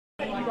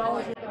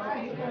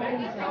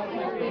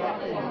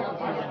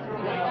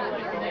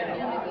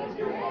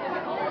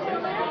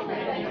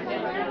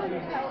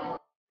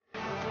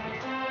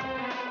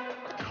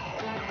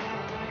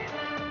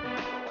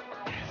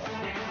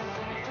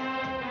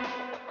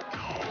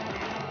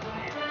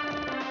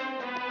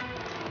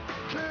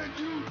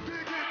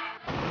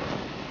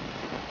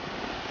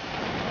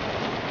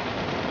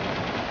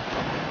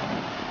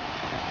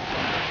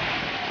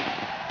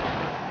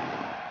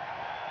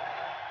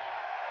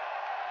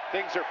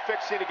Things are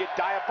fixing to get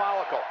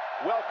diabolical.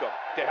 Welcome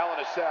to Hell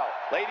in a Cell.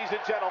 Ladies and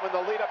gentlemen,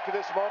 the lead up to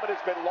this moment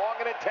has been long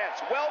and intense.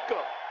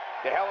 Welcome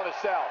to Hell in a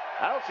Cell.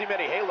 I don't see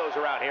many halos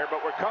around here, but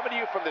we're coming to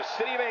you from the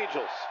City of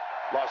Angels,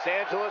 Los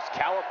Angeles,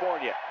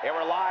 California. And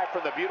we're live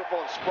from the beautiful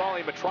and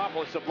sprawling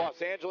metropolis of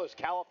Los Angeles,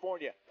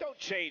 California. Don't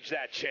change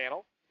that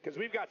channel, because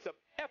we've got some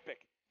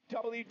epic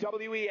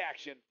WWE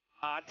action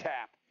on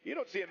tap. You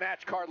don't see a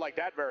match card like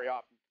that very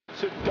often.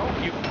 So don't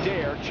you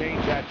dare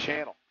change that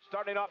channel.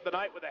 Starting off the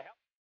night with a hell.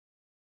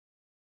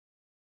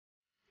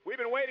 We've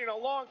been waiting a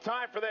long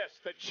time for this.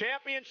 The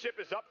championship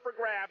is up for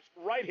grabs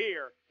right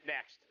here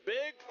next.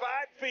 Big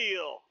fight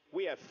feel.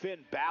 We have Finn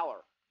Balor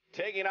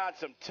taking on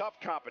some tough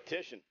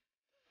competition.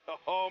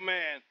 Oh,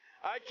 man.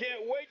 I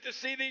can't wait to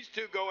see these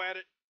two go at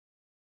it.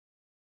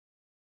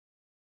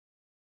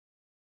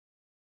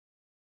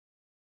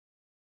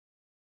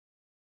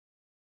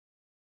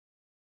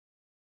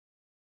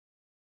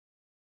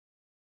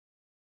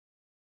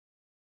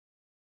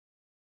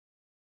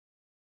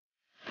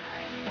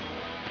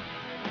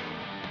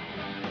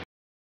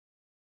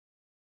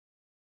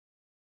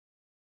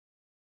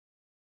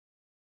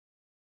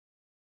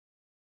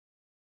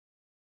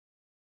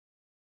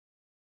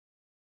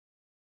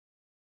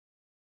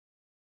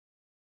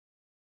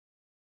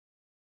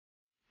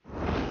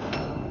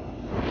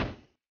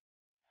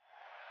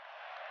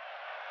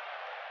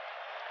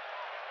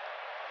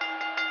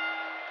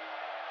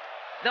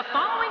 The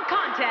following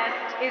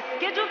contest is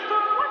scheduled for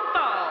one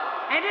fall,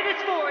 and it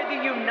is for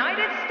the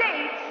United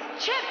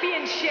States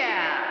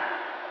Championship.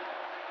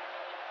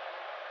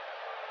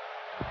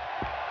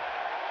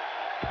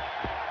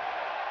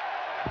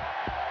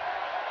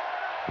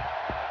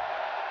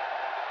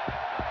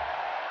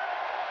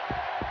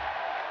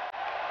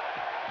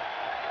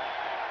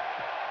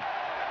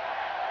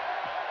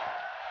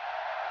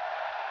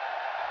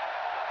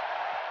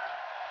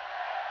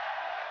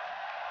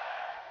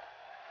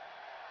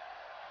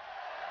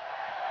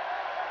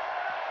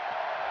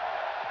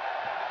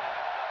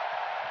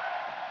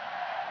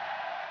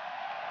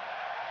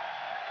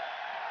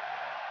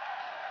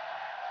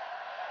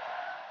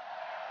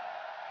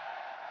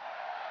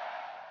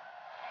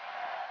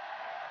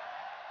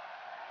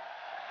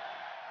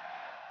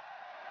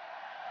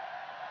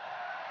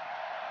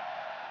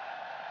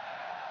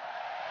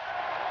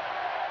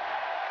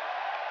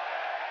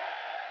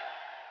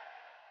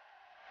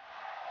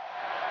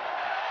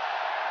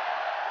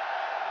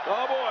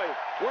 Oh boy,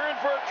 we're in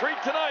for a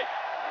treat tonight.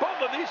 Both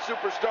of these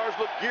superstars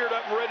look geared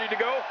up and ready to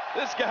go.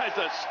 This guy's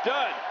a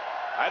stud.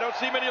 I don't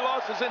see many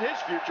losses in his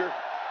future.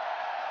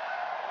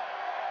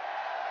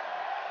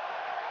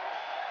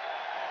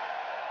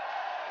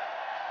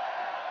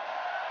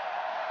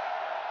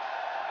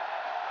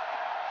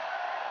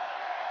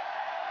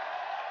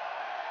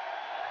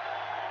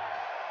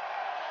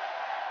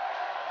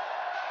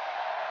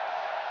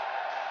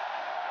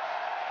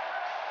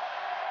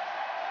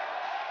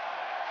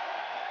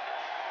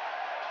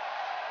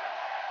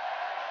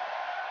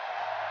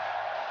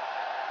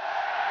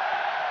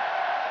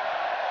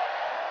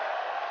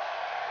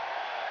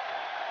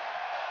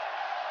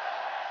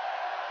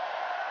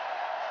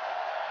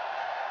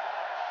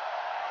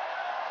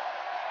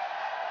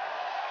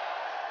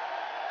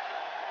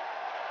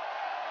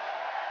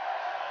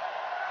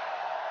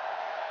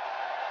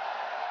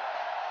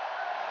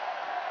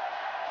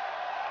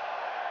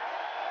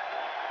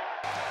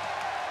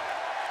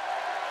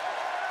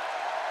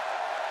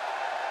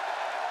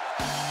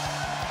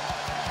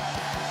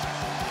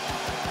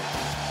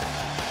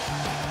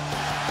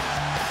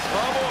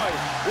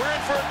 We're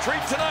in for a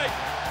treat tonight.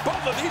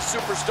 Both of these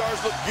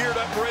superstars look geared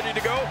up and ready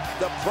to go.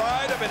 The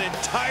pride of an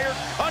entire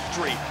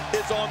country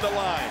is on the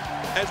line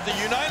as the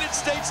United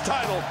States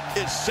title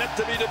is set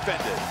to be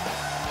defended.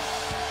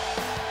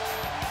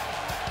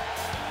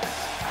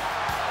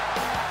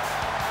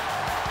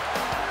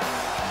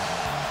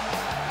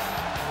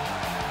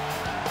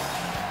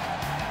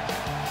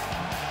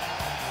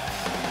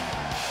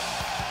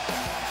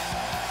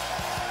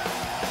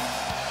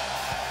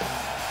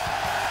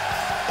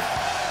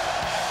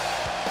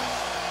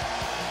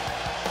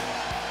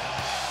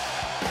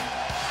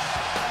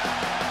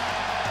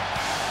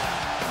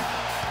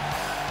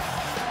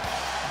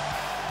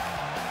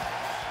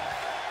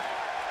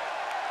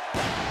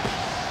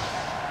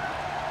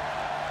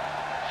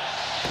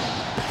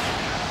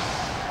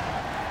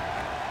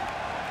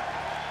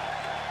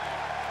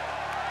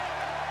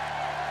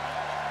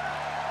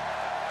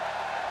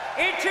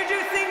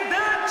 Introducing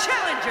the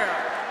challenger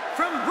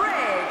from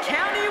Bray,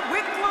 County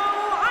Wicklow,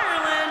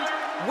 Ireland,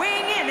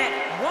 weighing in at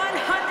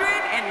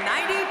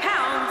 190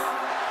 pounds,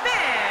 Finn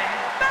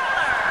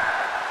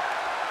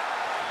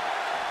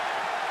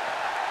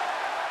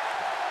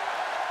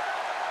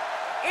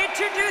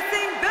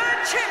Introducing the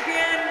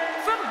champion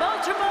from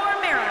Baltimore,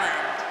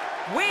 Maryland.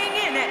 Weighing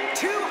in at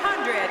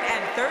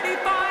 235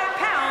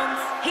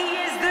 pounds, he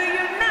is the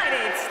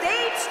United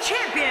States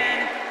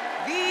champion,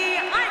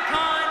 the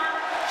Icon,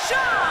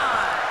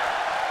 Shawn.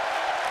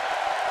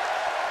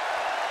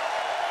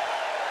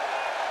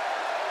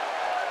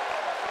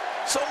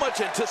 So much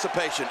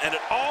anticipation, and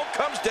it all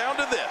comes down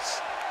to this.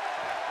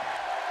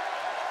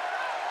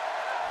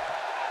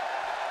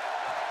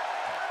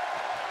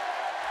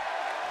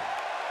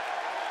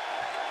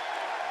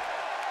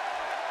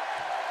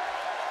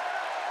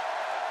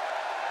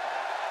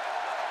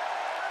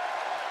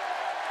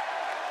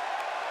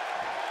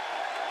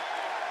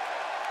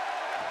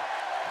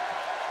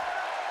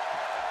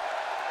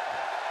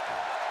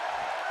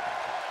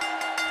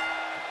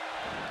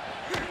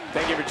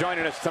 Thank you for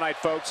joining us tonight,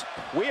 folks.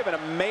 We have an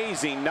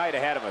amazing night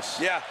ahead of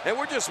us. Yeah, and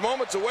we're just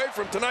moments away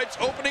from tonight's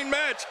opening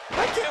match.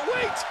 I can't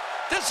wait.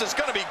 This is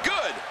going to be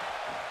good.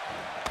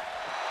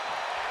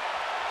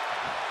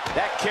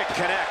 That kick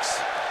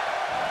connects.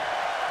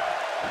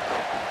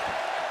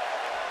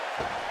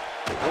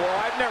 Well,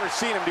 I've never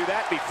seen him do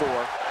that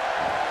before.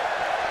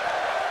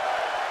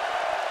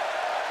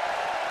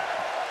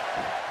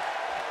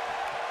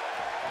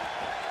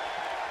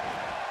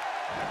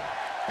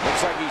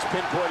 Looks like he's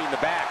pinpointing the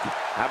back.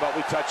 How about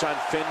we touch on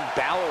Finn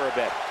Balor a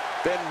bit?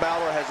 Finn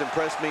Balor has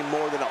impressed me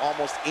more than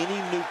almost any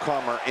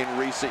newcomer in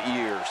recent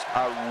years.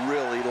 I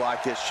really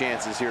like his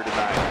chances here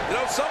tonight. You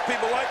know, some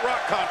people like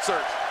rock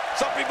concerts.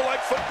 Some people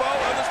like football,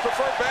 others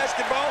prefer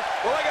basketball.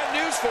 Well, I got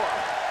news for them.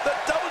 The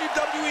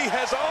WWE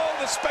has all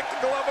the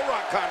spectacle of a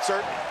rock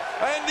concert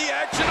and the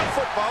action of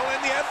football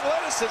and the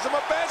athleticism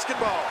of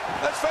basketball.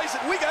 Let's face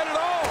it, we got it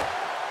all.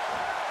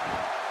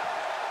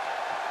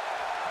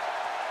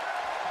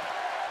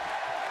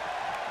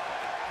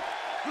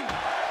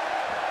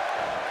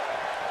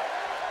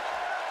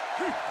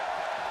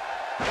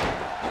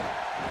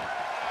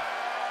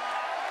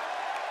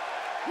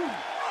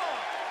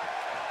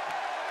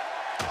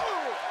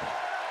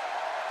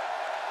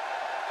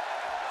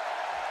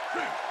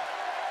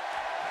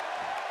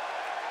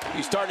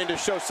 He's starting to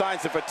show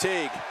signs of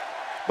fatigue,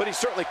 but he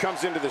certainly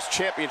comes into this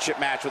championship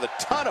match with a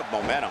ton of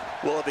momentum.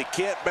 Well, if he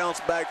can't bounce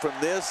back from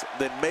this,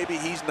 then maybe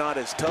he's not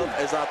as tough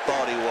as I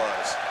thought he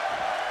was.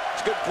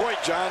 It's a good point,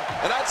 John.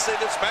 And I'd say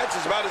this match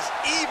is about as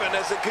even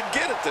as it could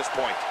get at this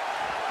point.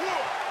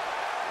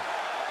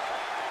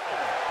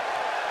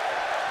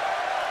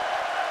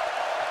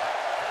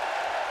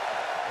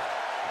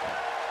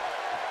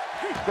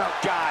 Oh,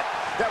 God,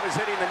 that was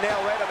hitting the nail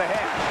right on the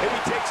head. If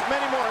he takes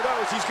many more of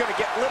those, he's going to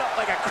get lit up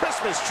like a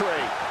Christmas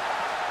tree.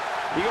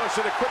 He goes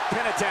for the quick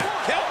pin attempt.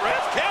 Count,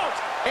 ref, count!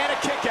 And a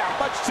kick out,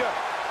 much to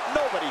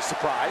nobody's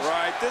surprise.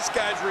 Right, this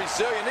guy's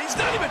resilient. He's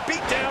not even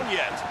beat down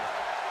yet.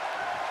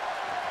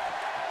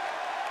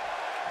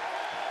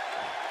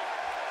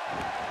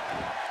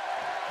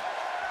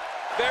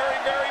 Very,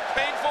 very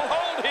painful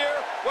hold here.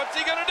 What's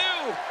he gonna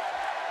do?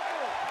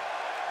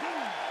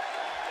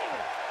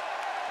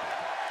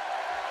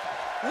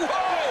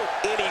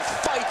 Whoa! And he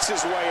fights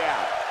his way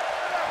out.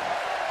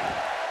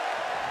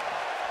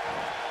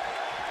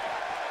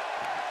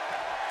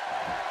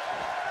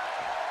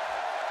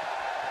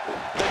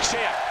 The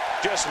champ,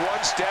 just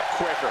one step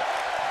quicker.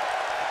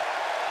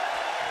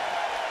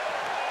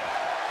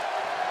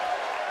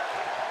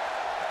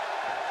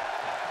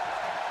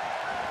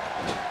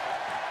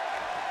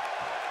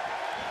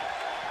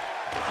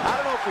 I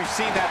don't know if we've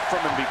seen that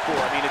from him before.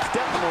 I mean, it's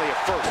definitely a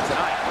first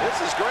tonight. This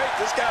is great.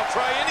 This guy will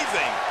try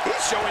anything. He's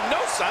showing no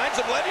signs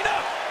of letting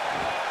up.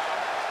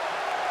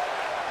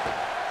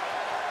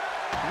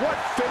 What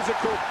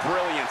physical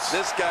brilliance.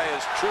 This guy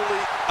is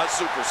truly a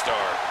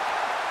superstar.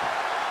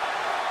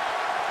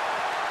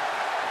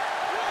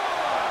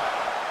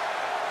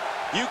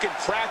 You can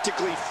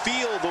practically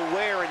feel the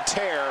wear and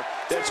tear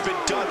that's been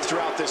done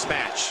throughout this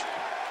match.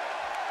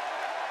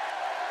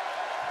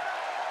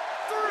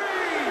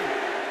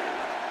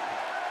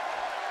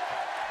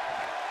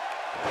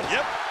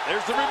 Yep,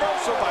 there's the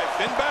reversal by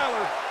Finn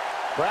Balor.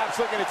 Perhaps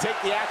looking to take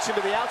the action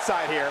to the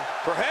outside here.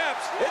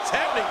 Perhaps. It's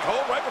happening,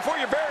 Cole, right before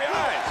your very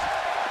eyes.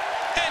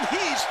 And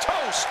he's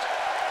toast.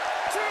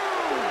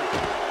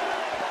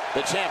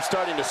 The champ's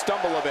starting to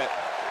stumble a bit.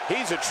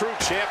 He's a true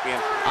champion.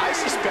 I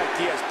suspect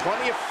he has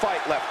plenty of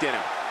fight left in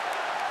him.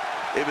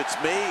 If it's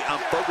me,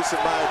 I'm focusing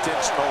my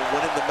attention on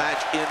winning the match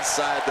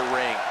inside the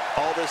ring.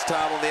 All this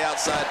time on the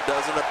outside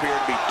doesn't appear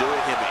to be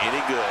doing him any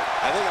good.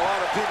 I think a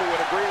lot of people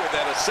would agree with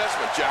that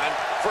assessment, John.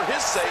 For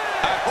his sake,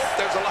 I hope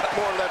there's a lot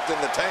more left in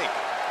the tank.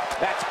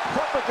 That's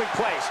perfectly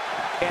placed.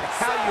 And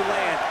how you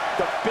land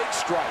the big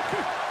strike.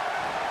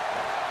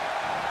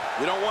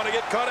 You don't want to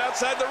get caught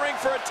outside the ring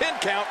for a 10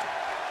 count.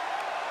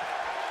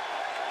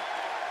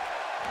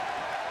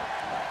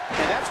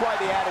 And that's why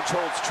the adage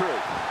holds true.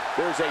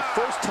 There's a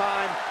first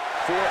time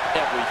for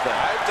everything.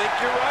 I think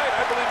you're right.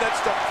 I believe that's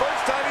the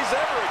first time he's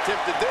ever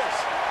attempted this.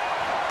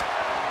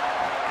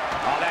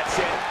 Oh, that's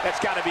it.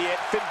 That's got to be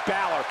it. Finn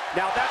Balor.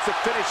 Now that's a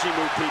finishing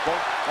move, people.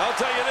 I'll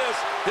tell you this.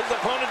 His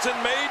opponent's in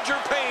major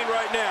pain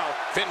right now.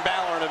 Finn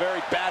Balor in a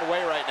very bad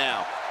way right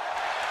now.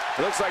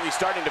 It looks like he's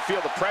starting to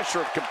feel the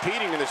pressure of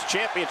competing in this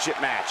championship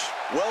match.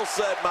 Well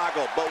said,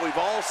 Michael, but we've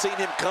all seen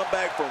him come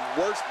back from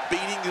worse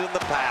beatings in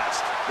the past.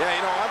 Yeah,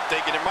 you know, I'm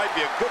thinking it might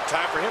be a good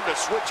time for him to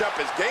switch up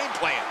his game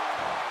plan.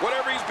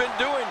 Whatever he's been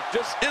doing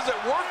just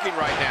isn't working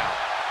right now.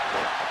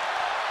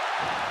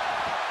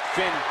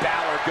 Finn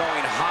Balor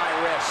going high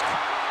risk.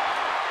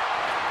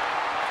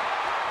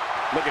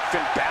 Look at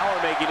Finn Balor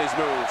making his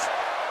move.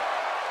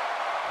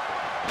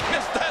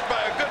 Missed that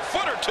by a good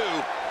foot or two.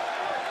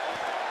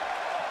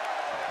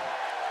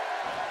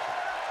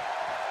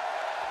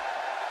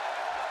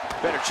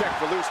 Better check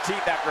for loose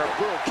teeth after a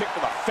brutal kick to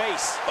the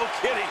face. Oh,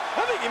 kidding.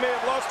 I think he may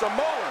have lost a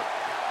molar.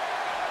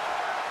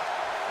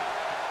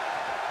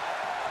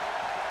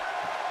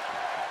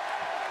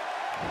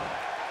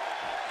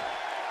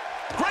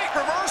 Great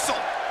reversal.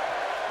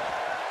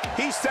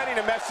 He's sending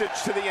a message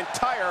to the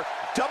entire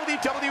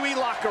WWE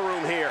locker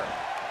room here.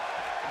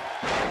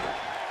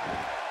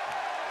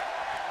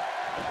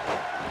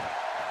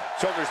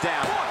 Shoulders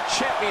down.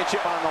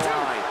 Championship on the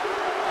line.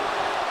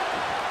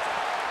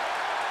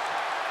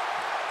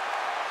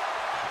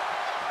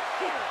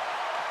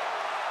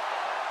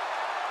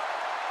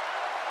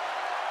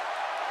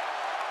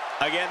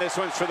 Again, this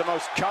one's for the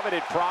most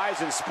coveted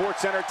prize in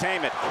sports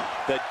entertainment,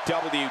 the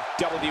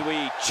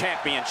WWE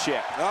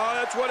Championship. Oh,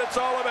 that's what it's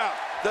all about,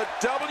 the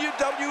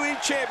WWE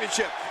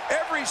Championship.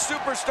 Every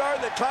superstar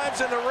that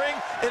climbs in the ring,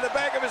 in the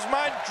back of his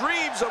mind,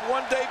 dreams of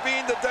one day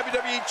being the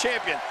WWE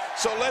Champion.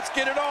 So let's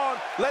get it on.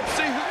 Let's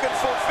see who can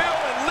fulfill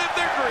and live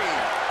their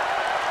dream.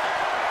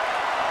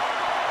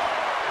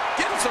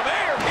 Getting some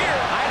air here.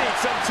 I need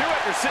some too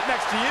after sitting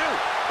next to you.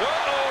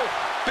 Uh-oh,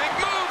 big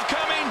move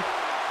coming.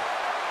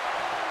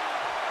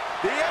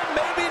 The end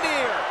may be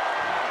near.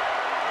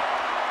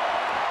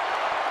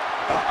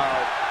 Uh-oh,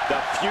 the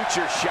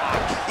future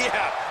shock.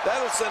 Yeah,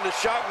 that'll send a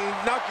shock and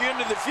knock you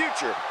into the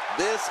future.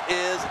 This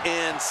is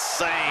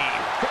insane.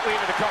 Quickly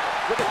into the cover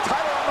with the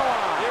title on the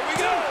line. Here we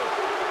go.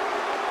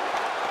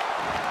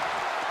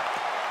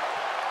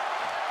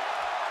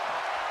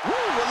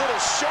 Woo, a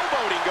little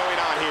showboating going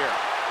on here.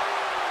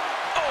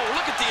 Oh,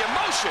 look at the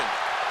emotion.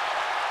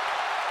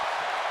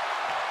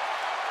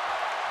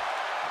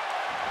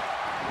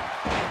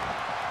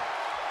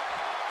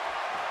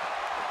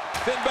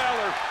 Finn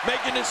Balor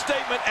making his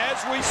statement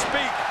as we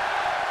speak.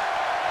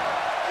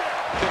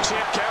 The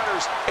champ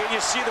counters, and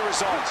you see the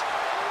results.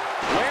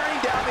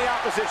 Wearing down the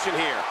opposition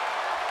here.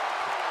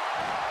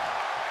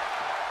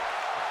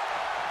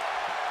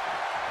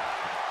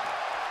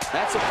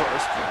 That's a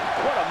first.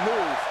 What a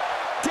move.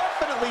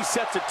 Definitely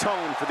sets a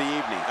tone for the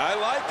evening. I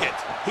like it.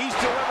 He's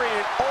delivering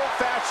an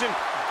old-fashioned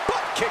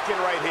butt kicking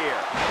right here.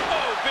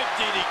 Oh, big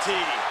DDT.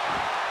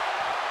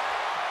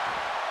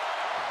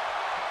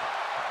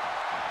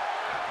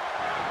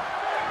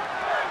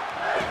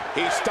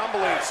 He's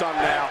stumbling some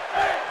now.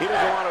 He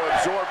doesn't want to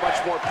absorb much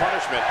more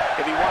punishment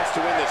if he wants to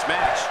win this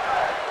match.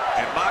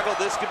 And Michael,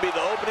 this could be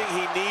the opening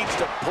he needs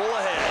to pull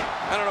ahead.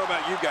 I don't know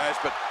about you guys,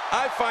 but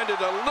I find it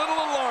a little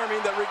alarming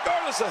that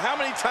regardless of how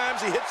many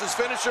times he hits his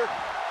finisher,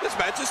 this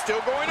match is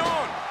still going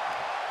on.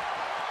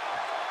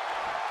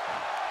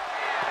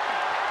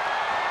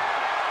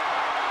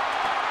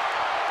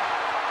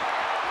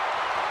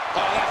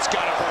 Oh, that's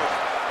gotta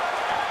hurt.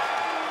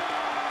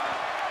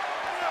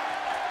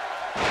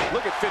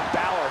 Look at Finn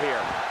Balor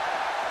here.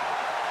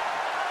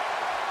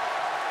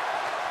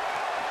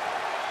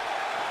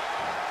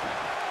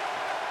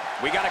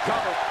 We got a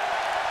cover.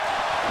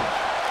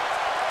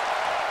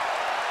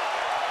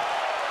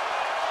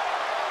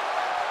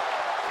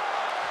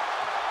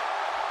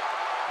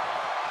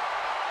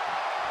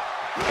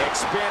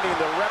 Expanding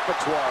the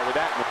repertoire with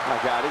that. Oh my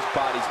God, his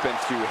body's been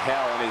through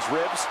hell, and his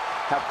ribs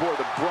have bore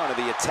the brunt of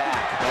the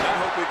attack. And I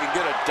hope we can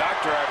get a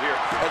doctor out here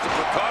as a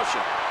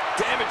precaution.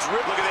 Damaged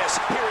rib. Look at this.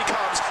 Here he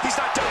comes. He's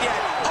not done yet.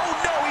 Oh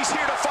no, he's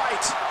here to fight.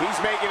 He's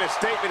making a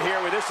statement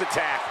here with this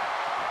attack.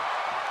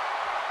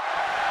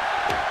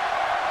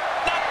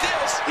 Not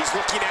this. He's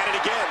looking at it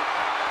again.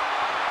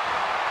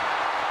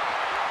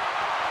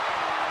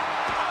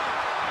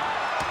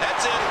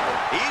 That's it.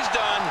 He's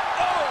done.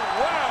 Oh,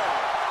 wow.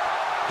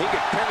 He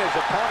could pin his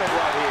opponent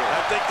right here.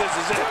 I think this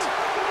is it.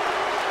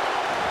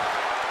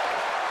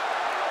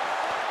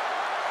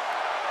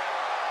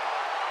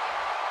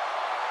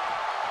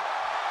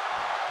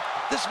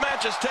 This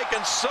match has taken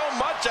so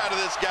much out of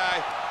this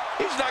guy.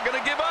 He's not going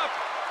to give up.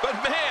 But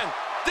man,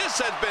 this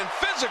has been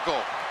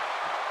physical.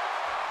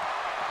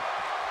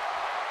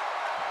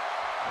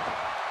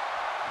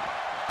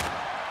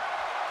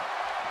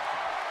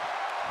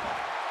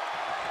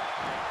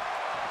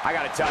 I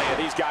got to tell you,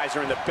 these guys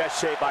are in the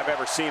best shape I've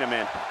ever seen them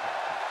in.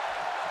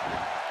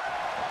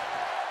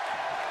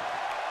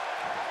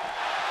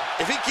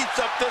 If he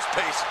keeps up this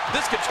pace,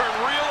 this could turn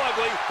real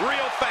ugly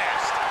real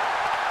fast.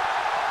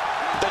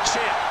 The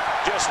champ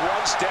just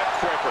one step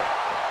quicker.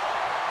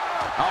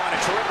 Oh, and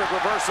a terrific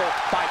reversal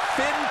by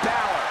Finn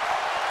Balor.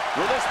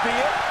 Will this be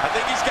it? I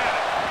think he's got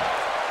it.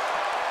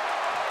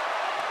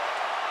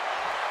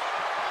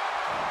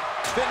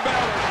 Finn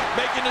Balor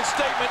making a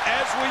statement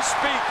as we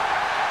speak.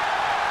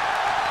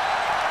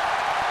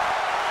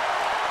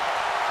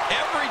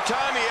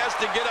 time he has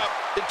to get up,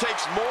 it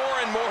takes more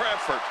and more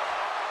effort.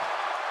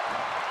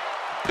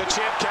 The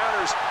champ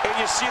counters, and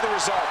you see the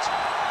result.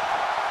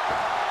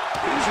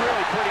 He's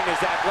really putting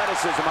his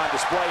athleticism on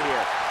display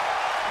here.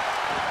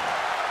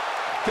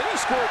 Can he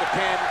score the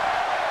pin?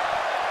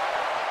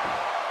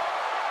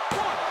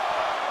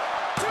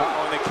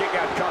 Uh-oh, and the kick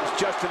out comes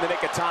just in the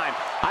nick of time.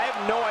 I have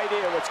no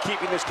idea what's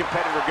keeping this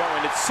competitor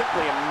going. It's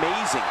simply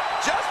amazing.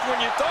 Just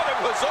when you thought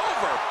it was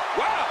over.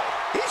 Wow,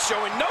 he's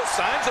showing no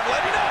signs of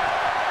letting up.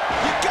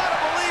 You gotta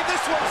believe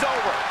this one's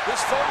over.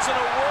 This foe's in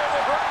a world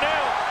of hurt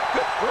now.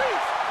 Good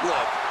grief.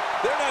 Look,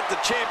 they're not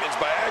the champions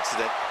by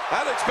accident.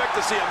 I'd expect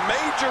to see a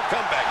major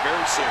comeback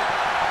very soon.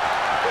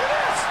 Look at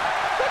this,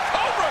 the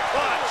Cobra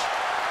Clutch.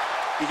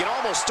 You can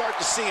almost start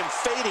to see him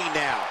fading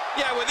now.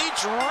 Yeah, with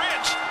each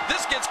wrench,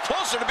 this gets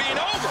closer to being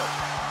over.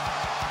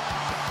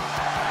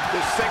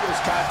 This singles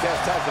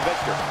contest has the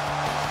victor.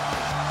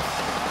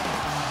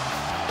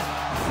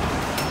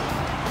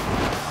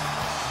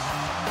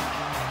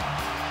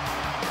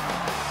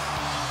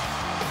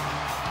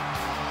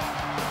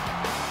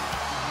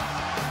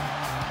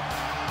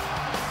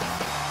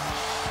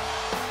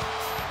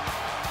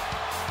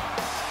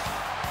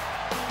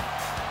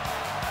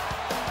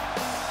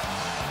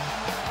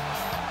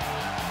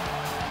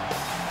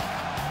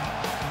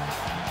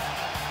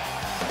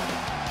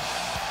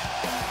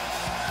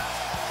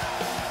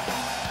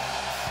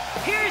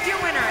 Here's your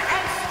winner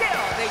and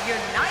still the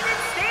United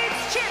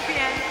States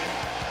champion,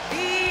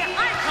 the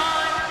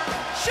Icon,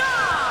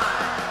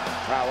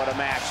 Shawn. Wow, what a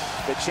match.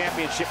 The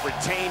championship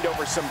retained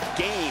over some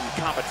game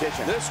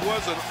competition. This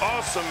was an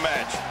awesome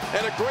match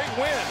and a great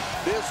win.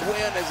 This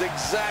win is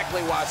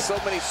exactly why so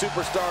many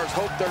superstars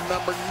hope their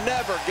number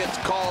never gets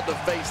called to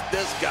face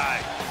this guy.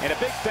 And a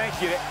big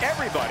thank you to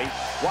everybody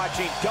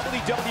watching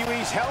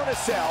WWE's Hell in a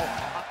Cell.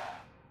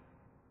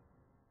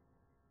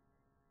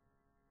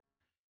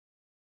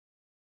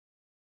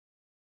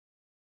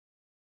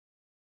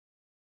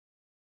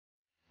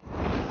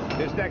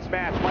 This next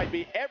match might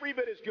be every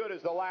bit as good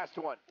as the last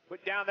one.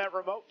 Put down that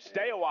remote,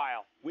 stay a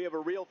while. We have a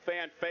real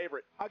fan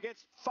favorite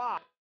against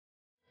Fox.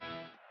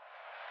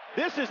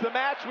 This is the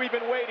match we've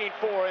been waiting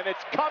for, and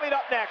it's coming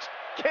up next.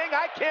 King,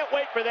 I can't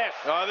wait for this.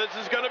 Oh, this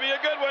is going to be a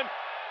good one.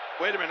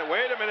 Wait a minute,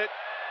 wait a minute.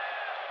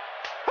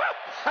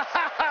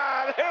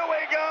 There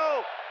we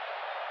go.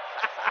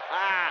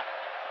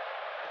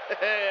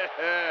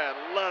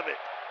 Love it.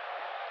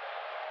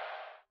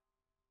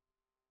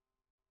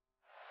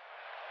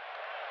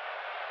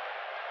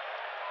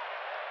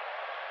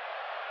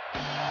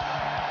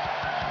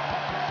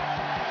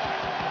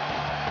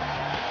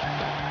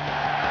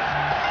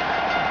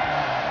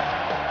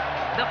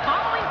 The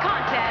following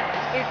contest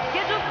is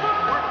scheduled for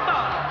one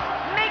fall,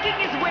 making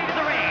his way to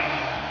the ring.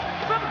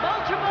 From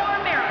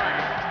Baltimore,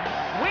 Maryland,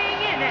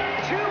 weighing in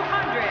at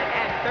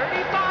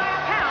 235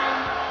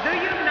 pounds, the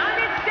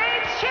United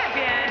States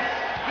champion,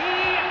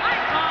 the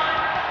Icon,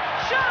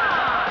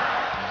 Shawn.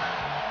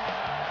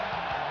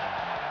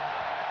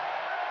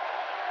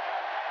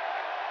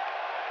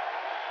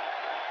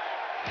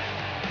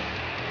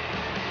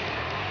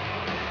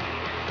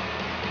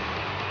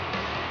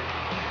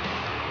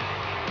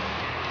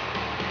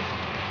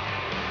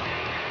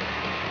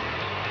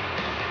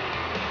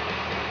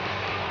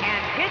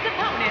 And his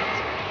opponent,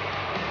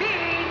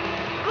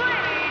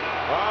 Blade.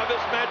 Oh,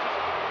 this match.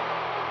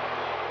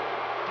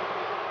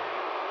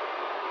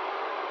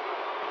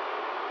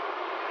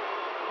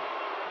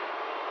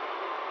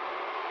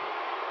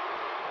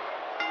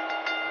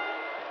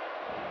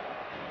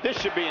 This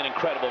should be an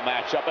incredible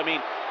matchup. I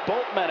mean,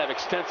 both men have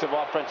extensive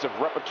offensive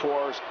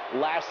repertoires,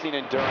 lasting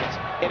endurance,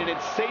 and an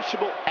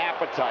insatiable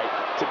appetite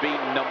to be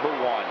number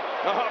one.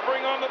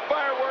 Bring on the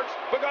fireworks,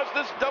 because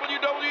this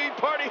WWE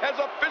party has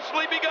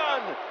officially begun.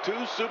 Two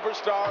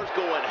superstars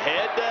going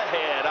head to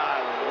head.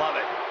 I love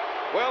it.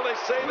 Well, they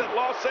say that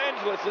Los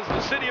Angeles is the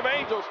city of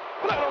angels,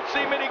 but I don't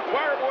see many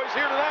choir boys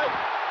here tonight,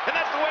 and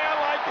that's the way I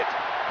like it.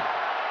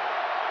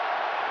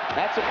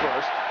 That's a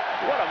first.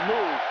 What a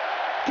move.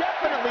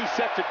 Definitely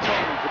sets a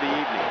tone for the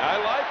evening. I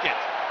like it.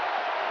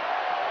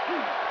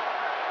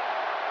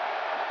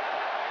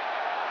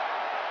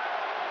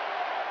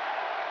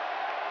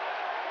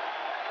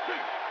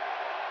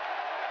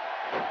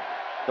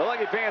 The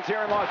lucky fans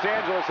here in Los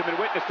Angeles have been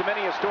witness to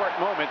many historic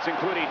moments,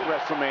 including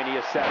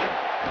WrestleMania 7.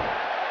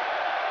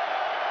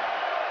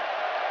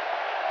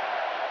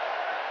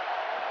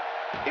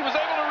 He was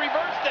able to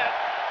reverse that.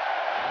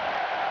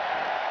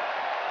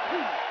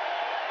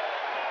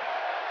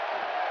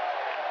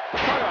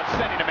 Talk about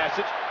sending a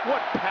message.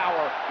 What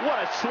power, what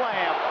a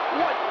slam,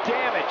 what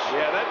damage.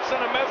 Yeah, that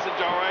sent a message,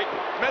 all right.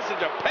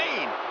 Message of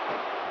pain.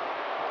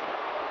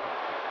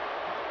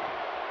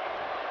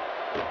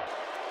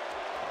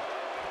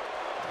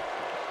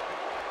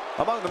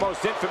 Among the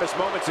most infamous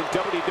moments in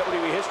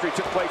WWE history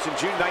took place in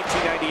June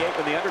 1998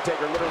 when The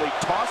Undertaker literally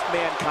tossed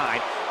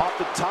Mankind off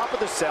the top of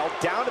the cell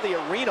down to the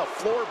arena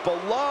floor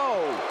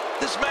below.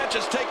 This match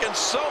has taken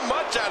so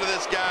much out of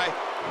this guy.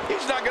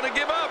 He's not going to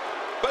give up.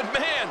 But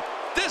man,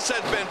 this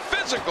has been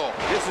physical.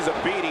 This is a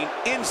beating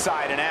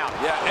inside and out.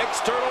 Yeah,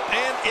 external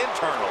and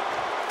internal.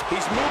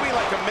 He's moving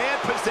like a man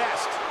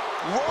possessed.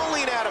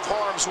 Rolling out of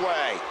harm's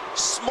way.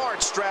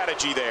 Smart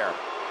strategy there.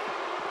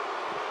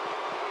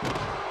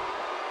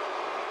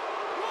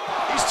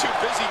 He's too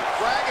busy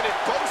bragging and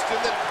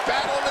boasting than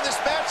battling in this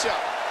matchup.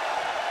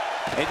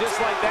 And just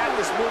like that,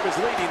 this move is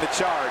leading the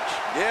charge.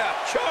 Yeah,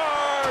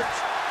 charge!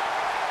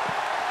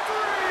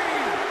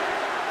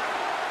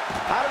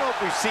 I don't know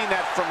if we've seen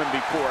that from him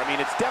before. I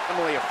mean, it's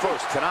definitely a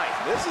first tonight.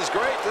 This is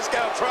great. This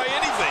guy will try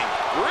anything.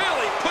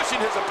 Really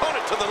pushing his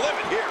opponent to the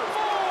limit here.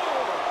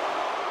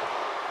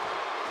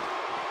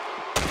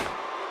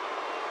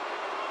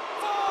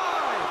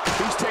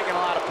 He's taking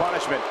a lot of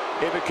punishment.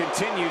 If it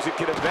continues, it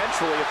could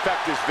eventually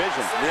affect his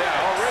vision.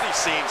 Yeah, already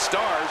seeing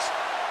stars.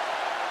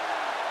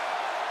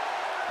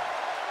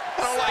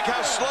 I don't like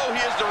how slow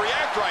he is to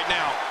react right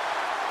now.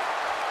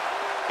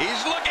 He's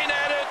looking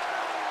at it.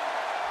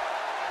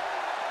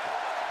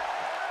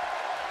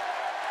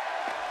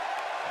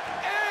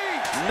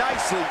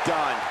 Nicely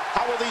done.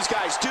 How will these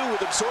guys do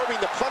with absorbing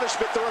the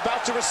punishment they're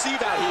about to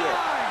receive out here?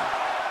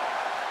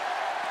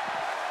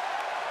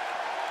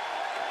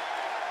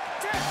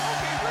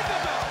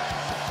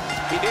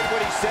 He did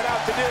what he set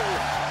out to do,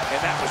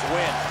 and that was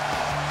win.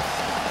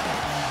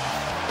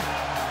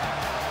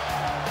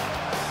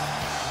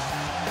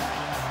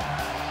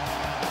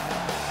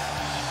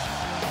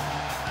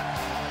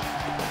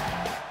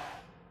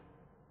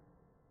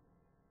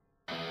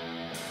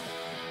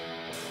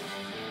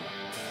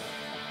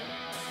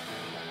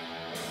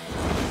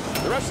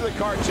 The rest of the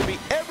card should be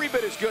every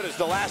bit as good as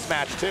the last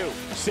match, too.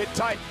 Sit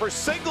tight for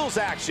singles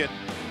action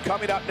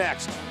coming up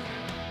next.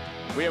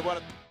 We have one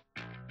of...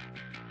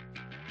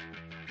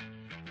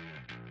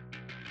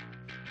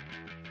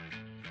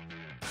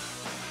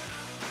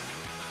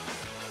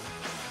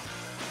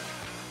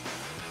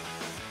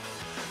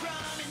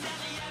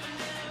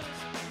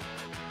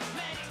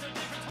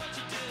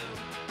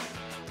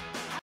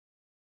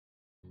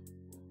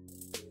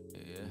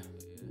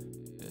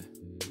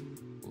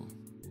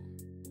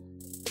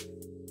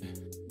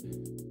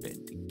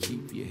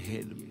 Keep your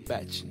head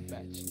about you.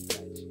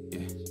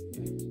 Yeah.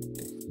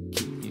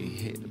 Keep your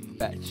head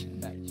about you.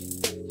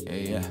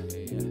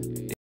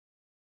 Yeah.